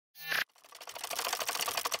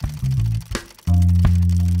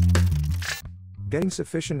Getting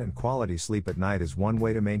sufficient and quality sleep at night is one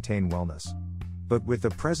way to maintain wellness. But with the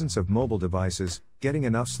presence of mobile devices, getting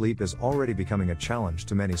enough sleep is already becoming a challenge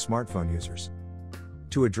to many smartphone users.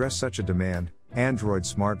 To address such a demand, Android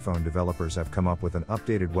smartphone developers have come up with an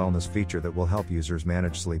updated wellness feature that will help users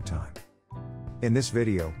manage sleep time. In this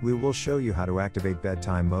video, we will show you how to activate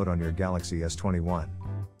bedtime mode on your Galaxy S21.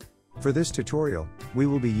 For this tutorial, we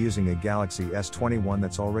will be using a Galaxy S21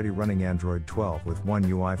 that's already running Android 12 with One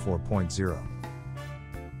UI 4.0.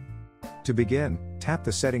 To begin, tap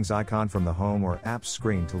the settings icon from the home or apps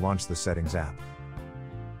screen to launch the settings app.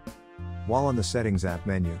 While on the settings app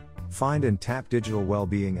menu, find and tap digital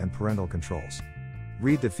well-being and parental controls.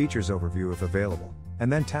 Read the features overview if available,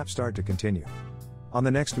 and then tap start to continue. On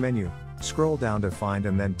the next menu, scroll down to find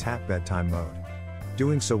and then tap bedtime mode.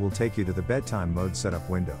 Doing so will take you to the bedtime mode setup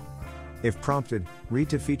window. If prompted, read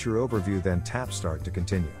to feature overview then tap start to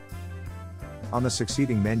continue. On the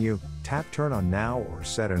succeeding menu, tap turn on now or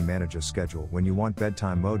set and manage a schedule when you want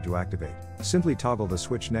bedtime mode to activate. Simply toggle the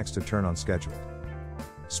switch next to turn on schedule.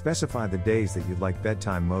 Specify the days that you'd like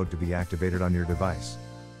bedtime mode to be activated on your device.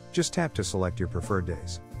 Just tap to select your preferred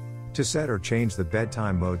days. To set or change the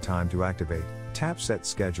bedtime mode time to activate, tap set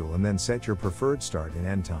schedule and then set your preferred start and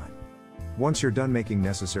end time. Once you're done making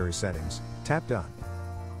necessary settings, tap done.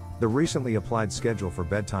 The recently applied schedule for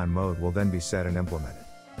bedtime mode will then be set and implemented.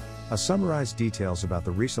 A summarized details about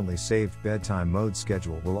the recently saved bedtime mode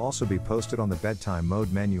schedule will also be posted on the bedtime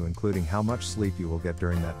mode menu, including how much sleep you will get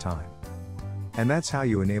during that time. And that's how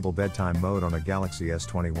you enable bedtime mode on a Galaxy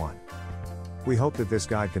S21. We hope that this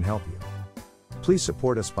guide can help you. Please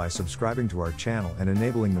support us by subscribing to our channel and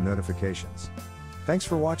enabling the notifications. Thanks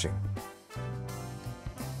for watching.